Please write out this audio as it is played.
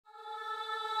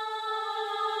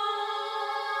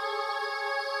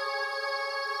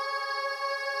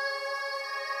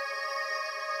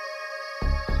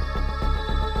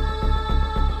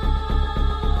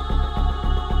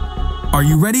Are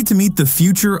you ready to meet the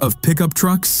future of pickup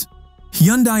trucks?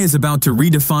 Hyundai is about to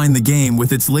redefine the game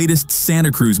with its latest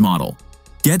Santa Cruz model.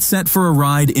 Get set for a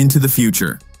ride into the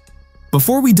future.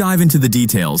 Before we dive into the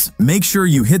details, make sure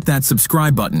you hit that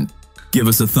subscribe button. Give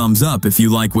us a thumbs up if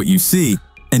you like what you see,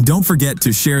 and don't forget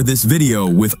to share this video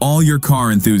with all your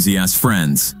car enthusiast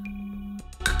friends.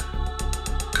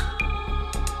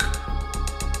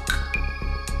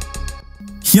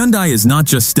 Hyundai is not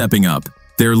just stepping up,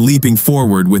 they're leaping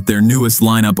forward with their newest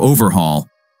lineup overhaul.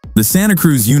 The Santa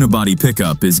Cruz unibody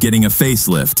pickup is getting a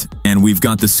facelift, and we've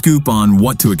got the scoop on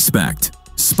what to expect.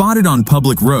 Spotted on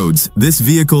public roads, this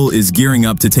vehicle is gearing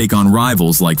up to take on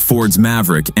rivals like Ford's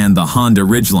Maverick and the Honda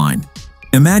Ridgeline.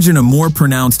 Imagine a more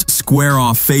pronounced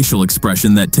square-off facial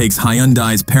expression that takes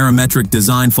Hyundai's parametric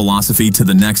design philosophy to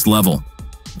the next level.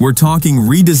 We're talking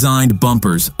redesigned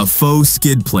bumpers, a faux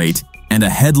skid plate, and a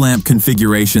headlamp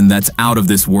configuration that's out of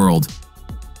this world.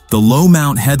 The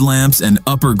low-mount headlamps and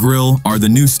upper grille are the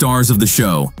new stars of the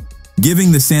show,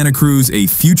 giving the Santa Cruz a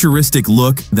futuristic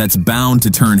look that's bound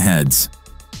to turn heads.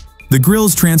 The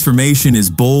grille's transformation is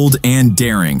bold and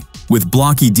daring, with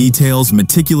blocky details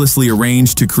meticulously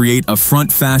arranged to create a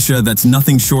front fascia that's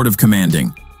nothing short of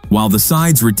commanding. While the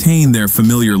sides retain their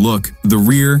familiar look, the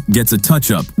rear gets a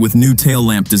touch-up with new tail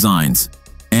lamp designs.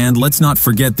 And let's not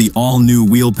forget the all-new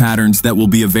wheel patterns that will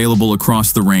be available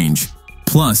across the range.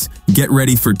 Plus, get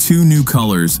ready for two new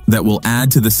colors that will add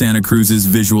to the Santa Cruz's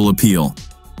visual appeal: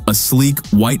 a sleek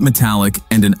white metallic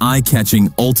and an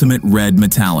eye-catching ultimate red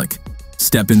metallic.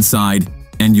 Step inside,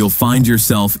 and you'll find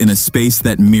yourself in a space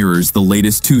that mirrors the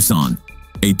latest Tucson.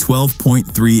 A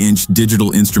 12.3-inch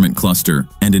digital instrument cluster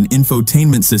and an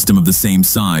infotainment system of the same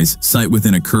size sit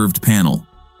within a curved panel,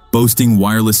 boasting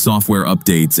wireless software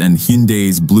updates and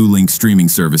Hyundai's BlueLink streaming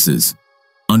services.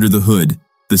 Under the hood,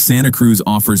 the Santa Cruz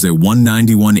offers a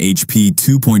 191 HP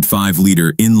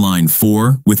 2.5-liter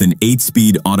inline-4 with an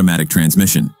 8-speed automatic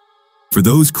transmission. For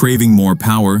those craving more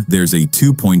power, there's a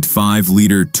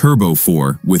 2.5-liter turbo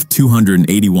 4 with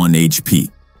 281 HP,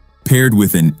 paired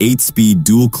with an 8-speed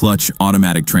dual-clutch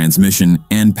automatic transmission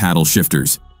and paddle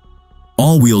shifters.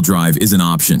 All-wheel drive is an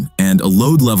option, and a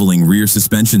load-leveling rear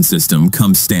suspension system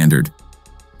comes standard.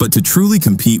 But to truly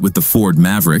compete with the Ford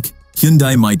Maverick,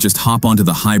 Hyundai might just hop onto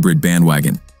the hybrid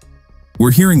bandwagon.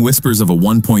 We're hearing whispers of a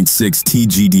 1.6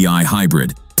 TGDI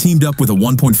hybrid, teamed up with a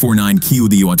 1.49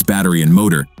 kWh battery and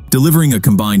motor, delivering a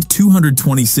combined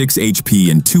 226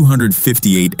 HP and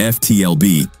 258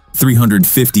 FTLB,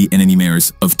 350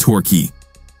 Nm of torque.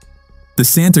 The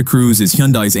Santa Cruz is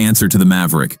Hyundai's answer to the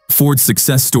Maverick, Ford's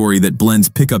success story that blends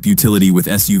pickup utility with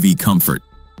SUV comfort.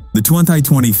 The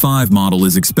 2025 model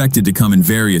is expected to come in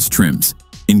various trims,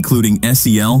 including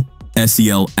SEL,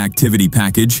 SEL Activity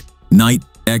Package, Night,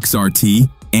 XRT,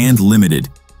 and Limited,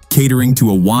 catering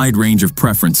to a wide range of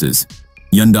preferences.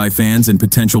 Hyundai fans and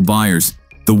potential buyers,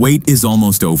 the wait is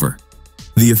almost over.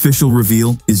 The official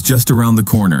reveal is just around the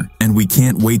corner, and we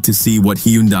can't wait to see what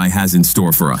Hyundai has in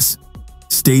store for us.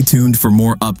 Stay tuned for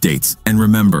more updates, and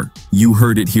remember, you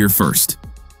heard it here first.